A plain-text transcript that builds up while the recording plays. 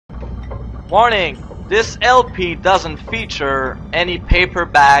Warning! This LP doesn't feature any paper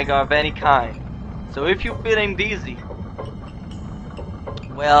bag of any kind. So if you're feeling dizzy,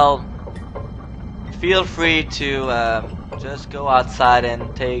 well, feel free to just go outside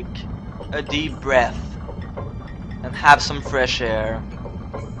and take a deep breath and have some fresh air.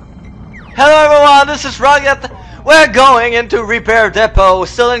 Hello everyone, this is rockdet. We're going into Repair Depot,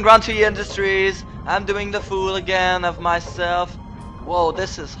 still in Banjo-Tooie Industries. I'm doing the fool again of myself. Whoa,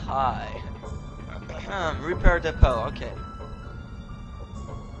 this is high. Repair Depot, okay.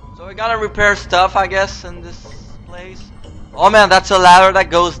 So we gotta repair stuff, I guess, in this place. Oh man, that's a ladder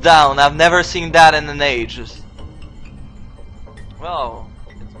that goes down. I've never seen that in an age. Well,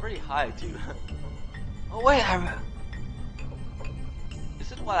 it's pretty high too. Oh wait,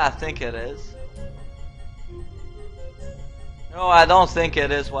 is it what I think it is? No, I don't think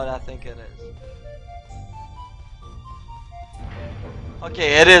it is what I think it is.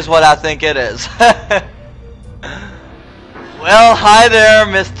 Okay, it is what I think it is. Well, hi there,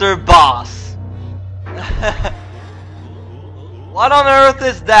 Mr. Boss. What on earth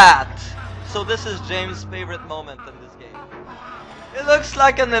is that? So this is James' favorite moment in this game. It looks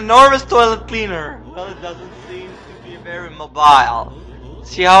like an enormous toilet cleaner. Well, it doesn't seem to be very mobile.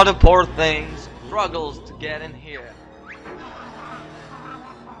 See how the poor thing struggles to get in here.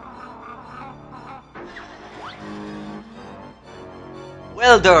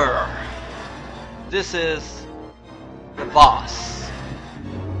 Weldar! This is the boss.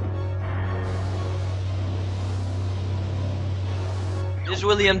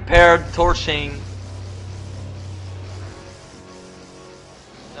 Visually impaired torching.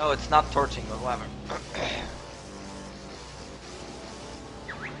 No, it's not torching, but whatever.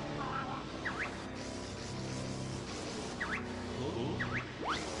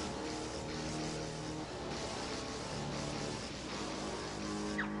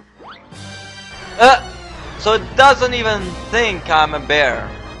 So it doesn't even think I'm a bear.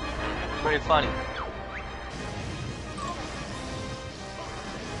 Pretty funny.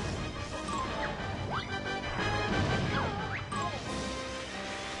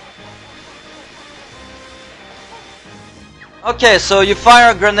 Okay, so you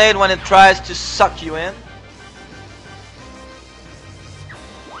fire a grenade when it tries to suck you in.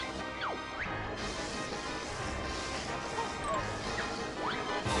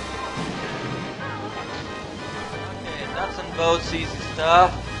 Boats, easy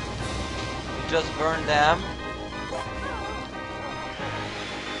stuff. You just burn them.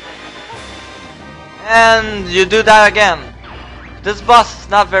 And you do that again. This boss is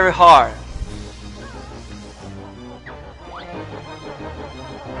not very hard.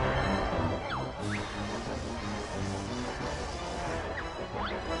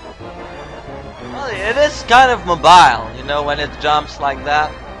 Well, it is kind of mobile, you know, when it jumps like that.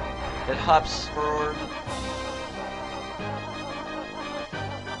 It hops forward.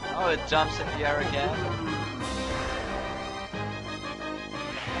 Oh, it jumps in the air again.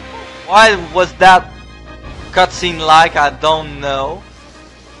 Why was that cutscene like? I don't know.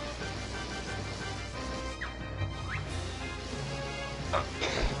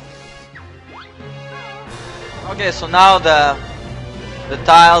 Okay, so now the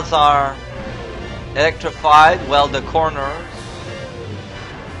tiles are electrified. Well, the corners,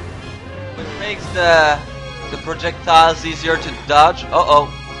 which makes the projectiles easier to dodge.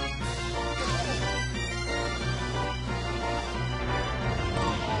 Uh-oh.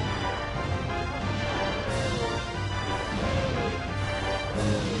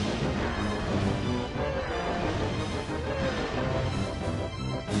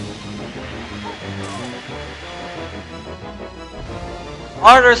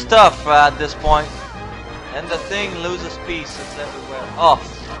 Harder stuff at this point, and the thing loses pieces everywhere. Oh,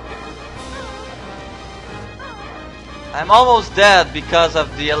 I'm almost dead because of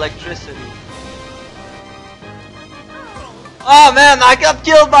the electricity. Oh man, I got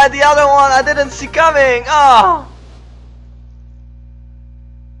killed by the other one I didn't see coming. Oh.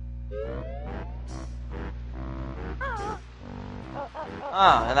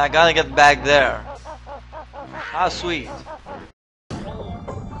 Ah, and I gotta get back there. How sweet.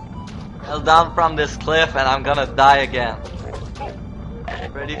 Fell down from this cliff and I'm gonna die again.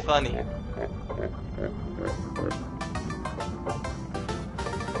 Pretty funny.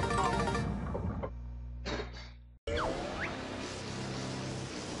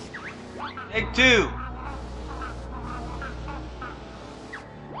 Take two.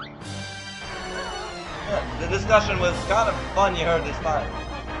 The discussion was kind of funnier this time.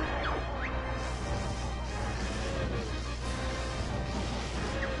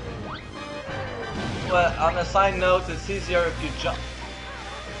 But on a side note, it's easier if you jump.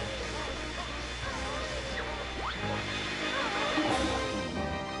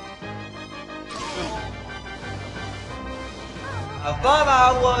 I thought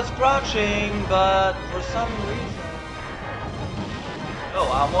I was crouching, but for some reason... No,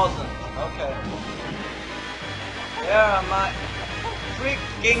 I wasn't. Okay. Where am I?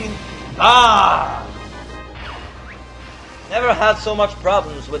 Freaking... Ah! Never had so much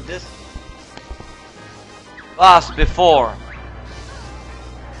problems with this boss before.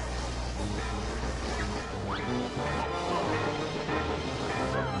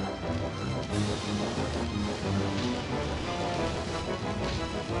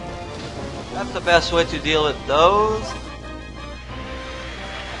 That's the best way to deal with those.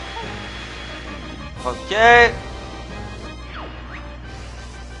 Okay.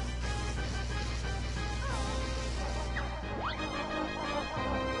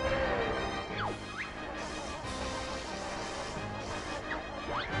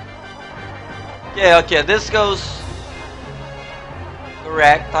 Okay, this goes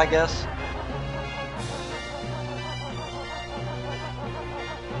correct, I guess.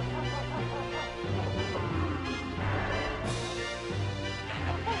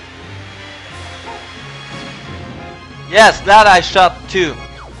 Yes, that I shot too.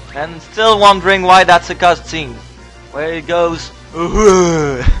 And still wondering why that's a cutscene. Where it goes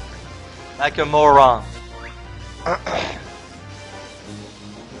like a moron.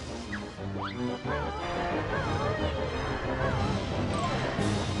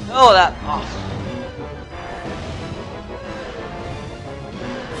 Oh, that... Oh.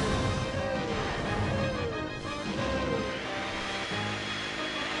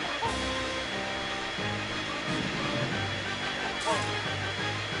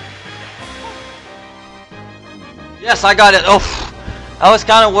 Yes, I got it. Oh, I was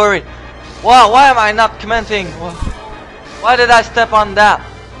kind of worried. Wow, why am I not commenting? Why did I step on that?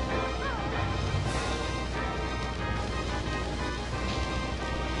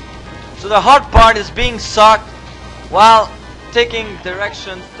 So the hard part is being sucked while taking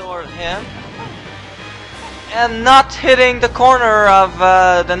directions toward him and not hitting the corner of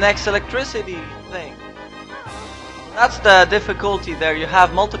the next electricity thing. That's the difficulty there. You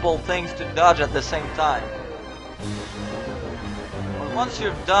have multiple things to dodge at the same time. But once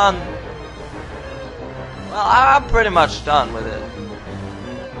you're done, well, I'm pretty much done with it.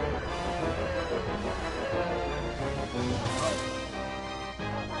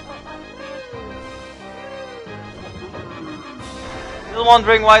 Still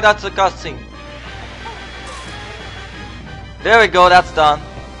wondering why that's a cutscene. There we go, that's done.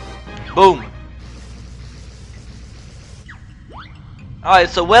 Boom. Oh,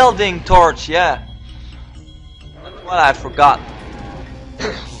 it's a welding torch, yeah. That's what I forgot.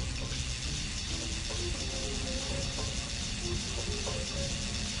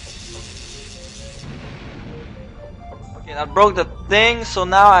 Okay, that broke the thing, so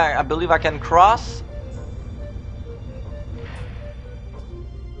now I believe I can cross.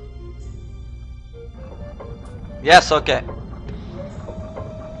 Yes, okay.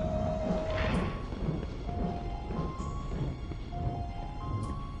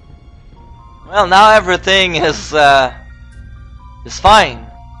 Well, now everything is fine.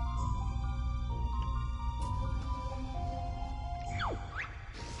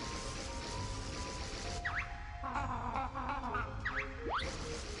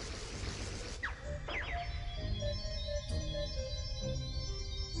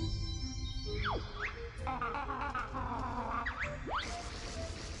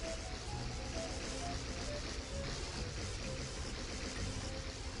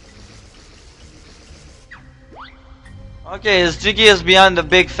 Okay, his Jiggy is behind the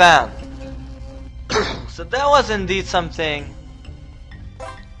big fan. So that was indeed something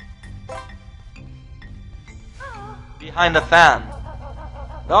behind the fan.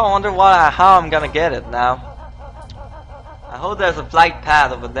 Oh, I wonder how I'm gonna get it now. I hope there's a flight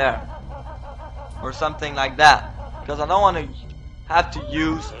path over there. Or something like that. Because I don't want to have to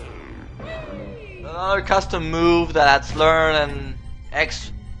use another custom move that I've learned in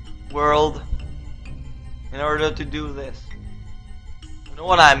X world in order to do this. You know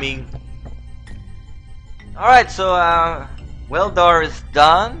what I mean? Alright, so Weldar is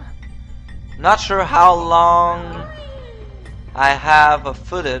done. Not sure how long I have of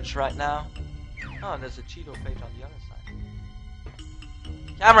footage right now. Oh, there's a Cheeto page on the other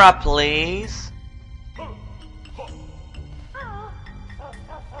side. Camera, please.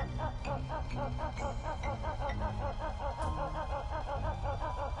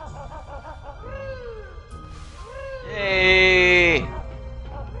 Yay!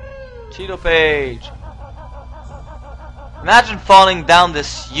 Cheeto page. Imagine falling down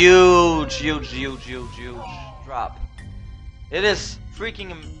this huge drop. It is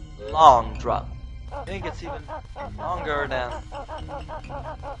freaking long drop. I think it's even longer than...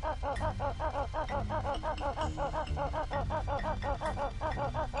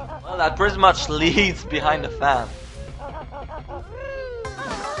 Well, that pretty much leads behind the fan.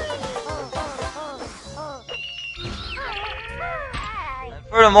 And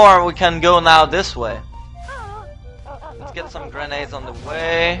furthermore, we can go now this way. Let's get some grenades on the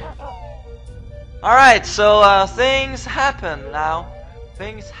way. Alright, so things happen now.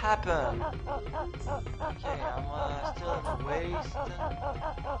 Things happen. Okay, I'm still in the waist.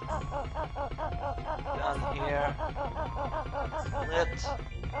 Down here. Lit.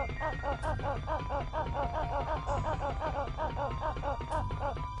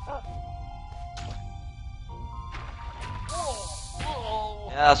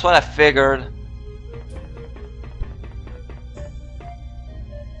 Yeah, that's what I figured.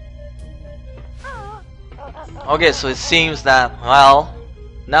 Okay, so it seems that, well,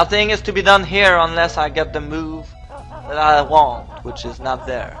 nothing is to be done here unless I get the move that I want, which is not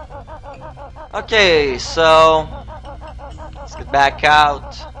there. Okay, so let's get back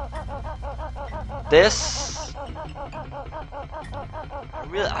out. This,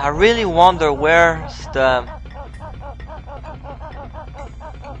 I really wonder where's the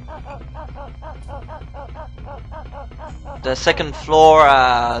second floor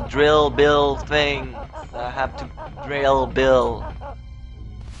drill bill thing that I have to drill bill.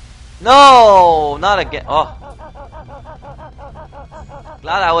 No, not again. Oh,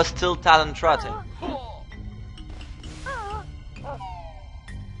 glad I was still talent trotting.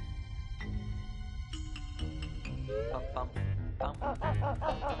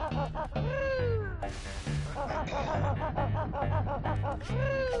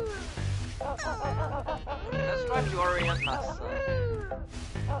 Let's try to orient myself.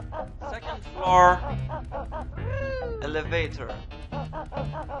 Second floor elevator.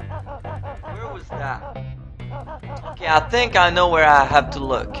 Where was that? Okay, I think I know where I have to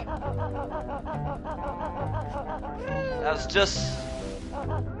look. That's just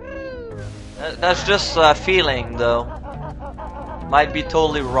a feeling, though. Might be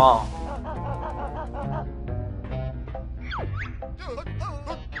totally wrong.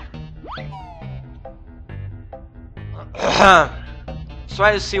 Let's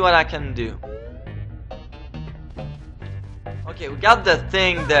try to see what I can do. Okay, we got the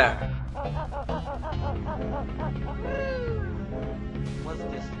thing there. What's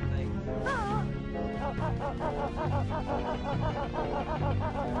this thing?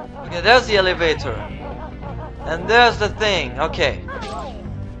 Okay, there's the elevator. And there's the thing. Okay.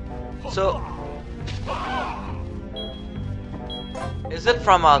 So, is it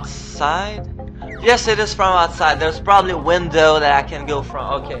from outside? Yes, it is from outside. There's probably a window that I can go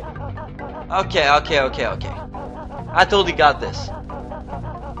from. Okay. Okay. I totally got this.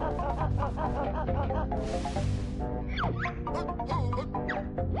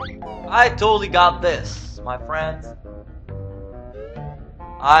 I totally got this, my friends.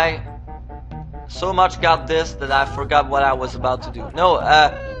 I so much got this that I forgot what I was about to do. No,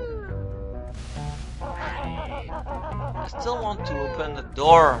 I still want to open the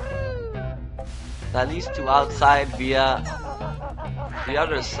door that leads to outside via the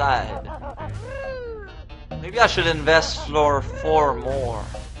other side. Maybe I should invest floor 4 more.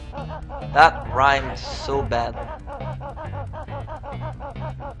 That rhymed so bad.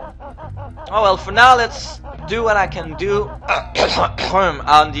 Oh well, for now let's do what I can do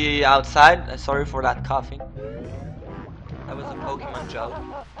on the outside. Sorry for that coughing. That was a Pokemon joke.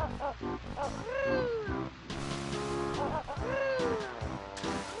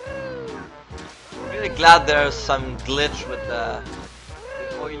 Really glad there's some glitch with the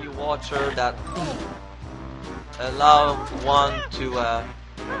oily water that allow one to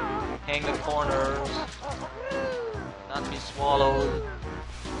hang the corners, not be swallowed.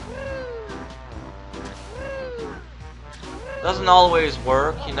 Doesn't always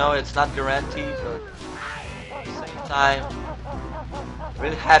work, you know, it's not guaranteed, but at the same time,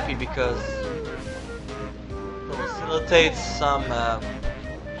 really happy because it facilitates some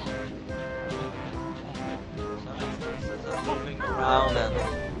instances of moving around and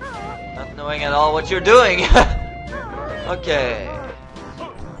not knowing at all what you're doing. Okay.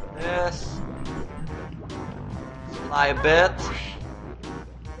 Yes. Fly a bit.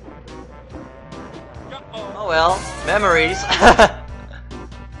 Oh well, memories.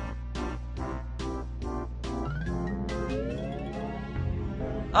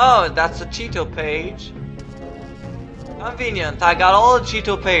 Oh, that's a Cheeto page. Convenient, I got all the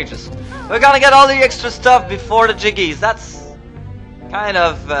Cheeto pages. We're gonna get all the extra stuff before the Jiggies. That's kind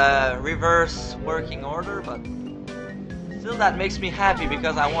of reverse working order, but still that makes me happy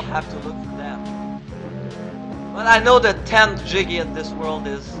because I won't have to look for them. But I know the 10th Jiggy in this world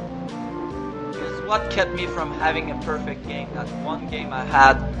is what kept me from having a perfect game. That one game I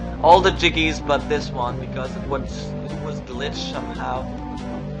had all the Jiggies but this one because it was glitched somehow.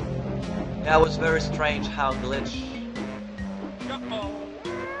 Yeah, it was very strange how glitch.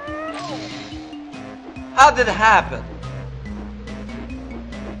 How did it happen?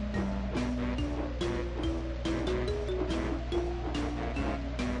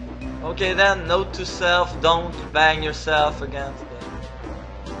 Okay then, note to self, don't bang yourself against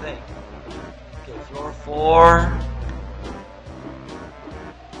the thing. Okay, floor 4.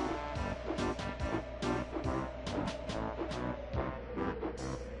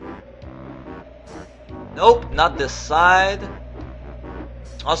 Nope, not this side.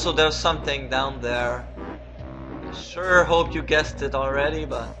 Also, there's something down there. I sure hope you guessed it already,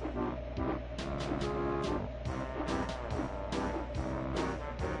 but...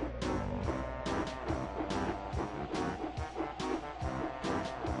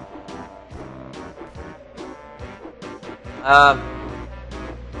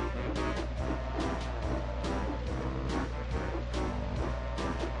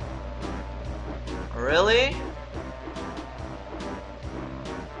 Really?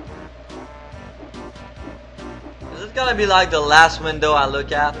 Is it gonna be like the last window I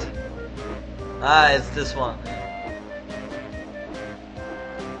look at? Ah, it's this one.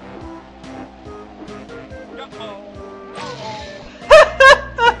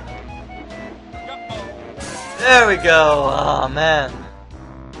 There we go. Oh man.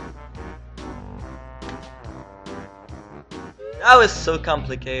 That was so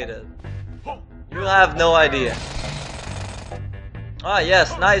complicated. You have no idea. Ah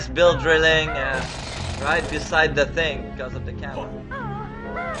yes, nice bill drilling right beside the thing because of the camera.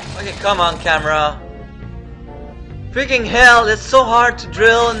 Okay, come on camera. Freaking hell, it's so hard to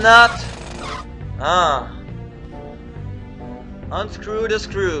drill and not. Unscrew the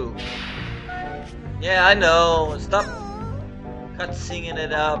screw. Yeah, I know. Stop cutscening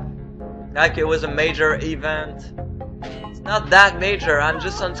it up like it was a major event. It's not that major. I'm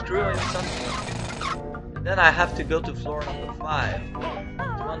just unscrewing something. Then I have to go to floor number 5 to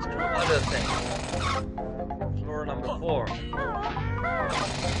unscrew other things. Floor number 4.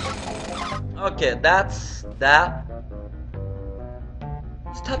 Okay, that's that.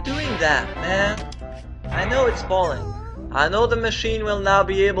 Stop doing that, man. I know it's falling. I know the machine will now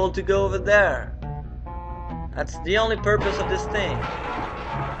be able to go over there. That's the only purpose of this thing.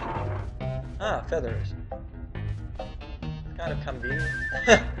 Ah, feathers. Kind of convenient.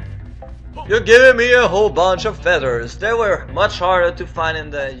 You're giving me a whole bunch of feathers. They were much harder to find in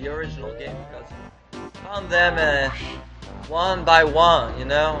the original game because you found them one by one, you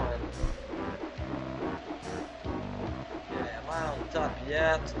know. Okay, am I on top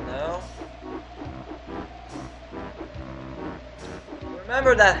yet? No.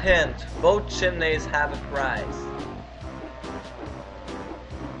 Remember that hint. Both chimneys have a price. Let's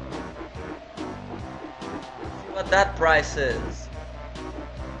see what that price is.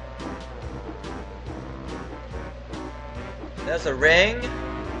 There's a ring.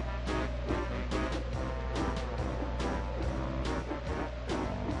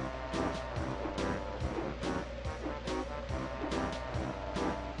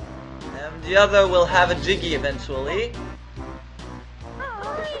 And the other will have a Jiggy eventually.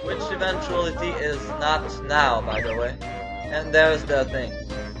 Which eventuality is not now, by the way. And there's the thing.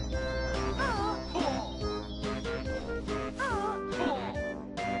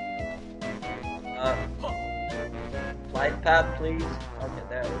 Flight path, please. Okay,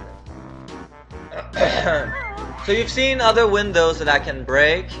 there it is. So you've seen other windows that I can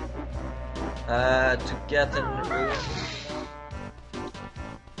break to get in the room.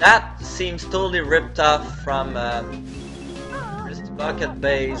 That seems totally ripped off from this bucket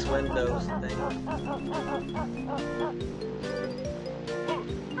base windows thing.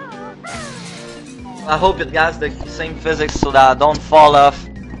 I hope it has the same physics so that I don't fall off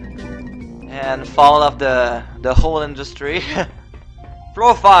and fall off the whole industry.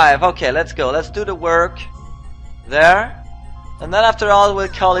 Floor 5, okay, let's go. Let's do the work there. And then after all, we'll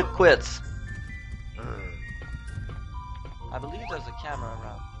call it quits. I believe there's a camera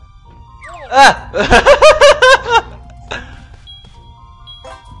around here. Ah!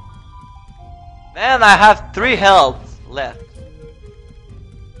 Man, I have 3 health left.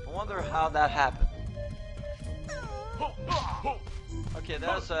 I wonder how that happened. Okay,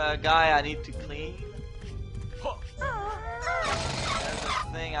 there's a guy I need to clean. There's a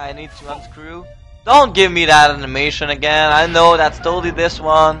thing I need to unscrew. Don't give me that animation again. I know that's totally this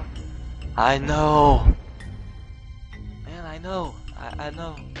one. I know. Man, I know. I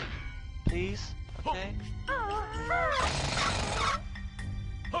know. Please? Okay?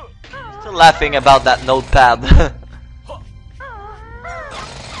 Still laughing about that notepad.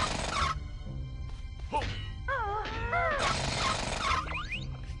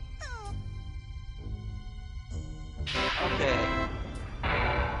 Okay.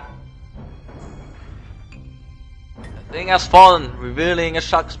 The thing has fallen, revealing a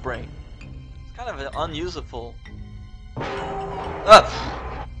shock spring. It's kind of unusable.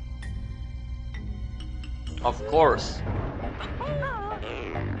 Of course.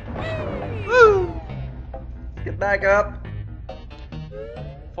 Woo! Get back up.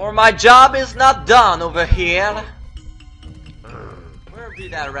 For my job is not done over here. Where be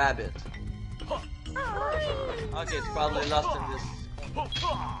that rabbit? Okay, it's probably lost in this.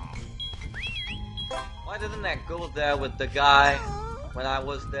 Why didn't I go there with the guy when I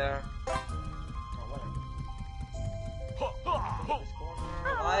was there?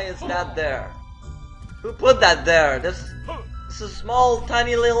 Why is that there? Who put that there? This is a small,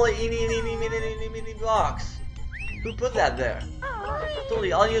 tiny little mini box. Who put that there?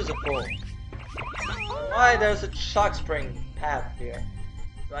 Totally unusable. Why there's a shock spring path here?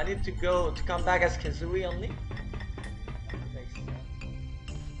 Do I need to come back as Kazooie only? Makes sense.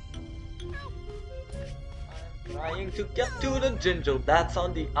 I'm trying to get to the Jinjo that's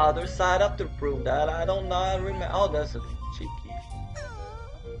on the other side of the room that I don't know. I remember. Oh, that's a cheap key.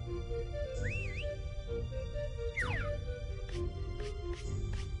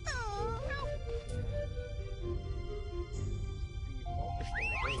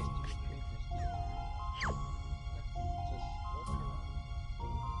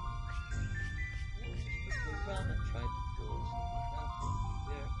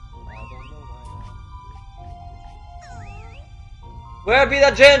 Where be the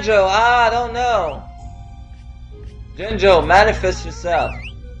Jinjo? I don't know. Jinjo, manifest yourself.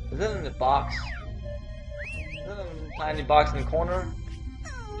 Is it in the box? Is it in the tiny box in the corner?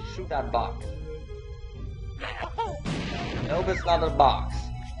 Shoot that box. Nope, it's not a box.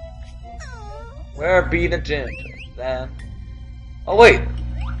 Where be the Jinjo? Then. Oh wait.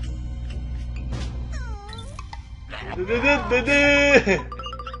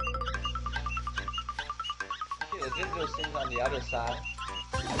 Jinjo sings on the other side.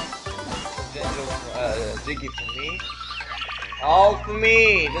 Jinjo, Ziggy for me. All for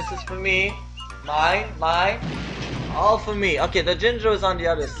me. This is for me. Mine. All for me. Okay, the Jinjo is on the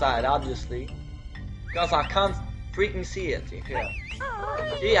other side, obviously. Because I can't freaking see it here.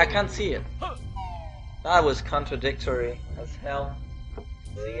 See, I can't see it. That was contradictory as hell.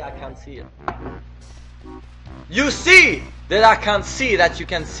 See, I can't see it. You see that I can't see that you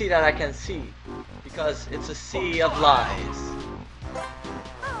can see that I can see. Because it's a sea of lies.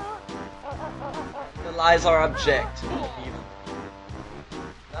 The lies are objective, even.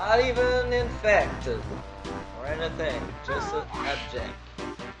 Not even infected or anything, just object.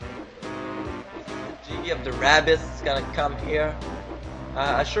 The G of the rabbits is gonna come here.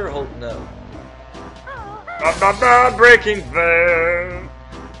 I sure hope no.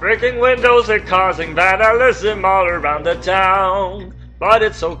 Breaking windows and causing vandalism all around the town. But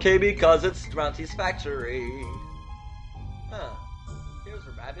it's okay because it's Grunty's factory. Huh. Here's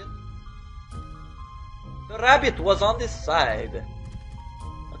a rabbit. The rabbit was on this side.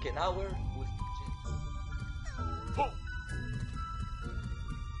 Okay, now we're with the Jinjo.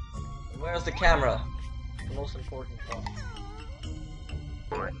 Where's the camera? The most important part.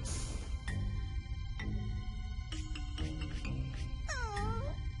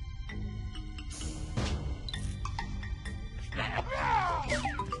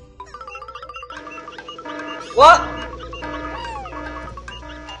 What?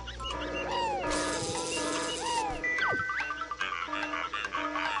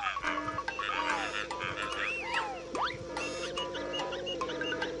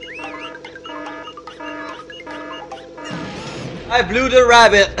 I blew the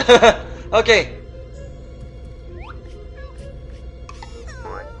rabbit. Okay.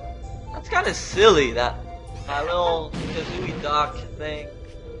 That's kind of silly, that little Kazooie dock thing.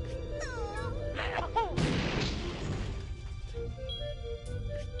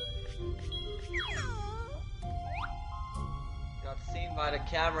 Got seen by the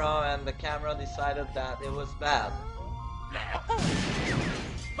camera, and the camera decided that it was bad.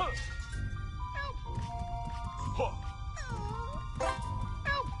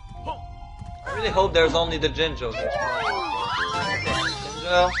 I really hope there's only the Jinjo this morning.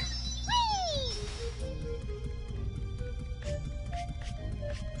 Jinjo.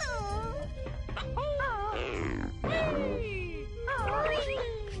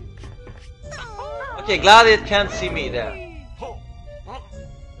 Okay, glad it can't see me there.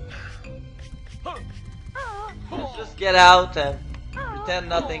 get out and pretend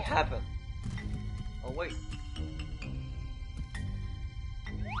nothing happened. Oh wait.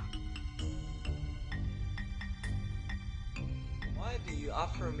 Why do you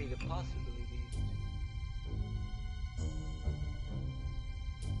offer me the possibilities?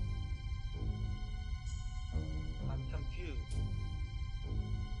 I'm confused.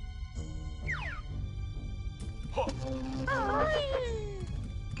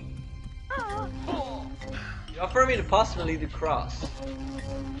 You offer me the possibility to cross.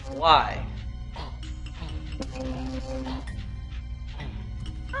 Why?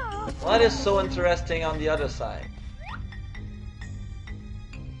 What is so interesting on the other side?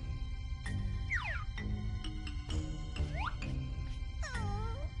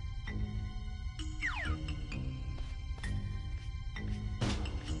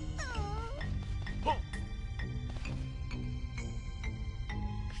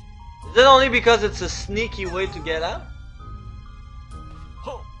 Is it only because it's a sneaky way to get out?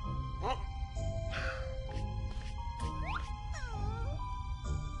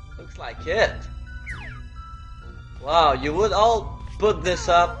 Looks like it. Wow, you would all put this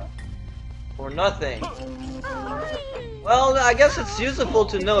up for nothing. Well, I guess it's useful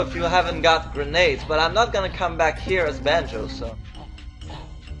to know if you haven't got grenades, but I'm not gonna come back here as Banjo, so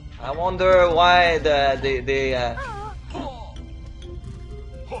I wonder why they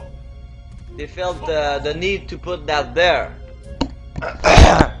felt the need to put that there.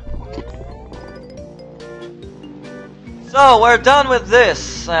 So we're done with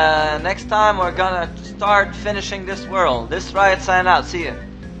this. Next time we're gonna start finishing this world. This Riot sign out. See ya.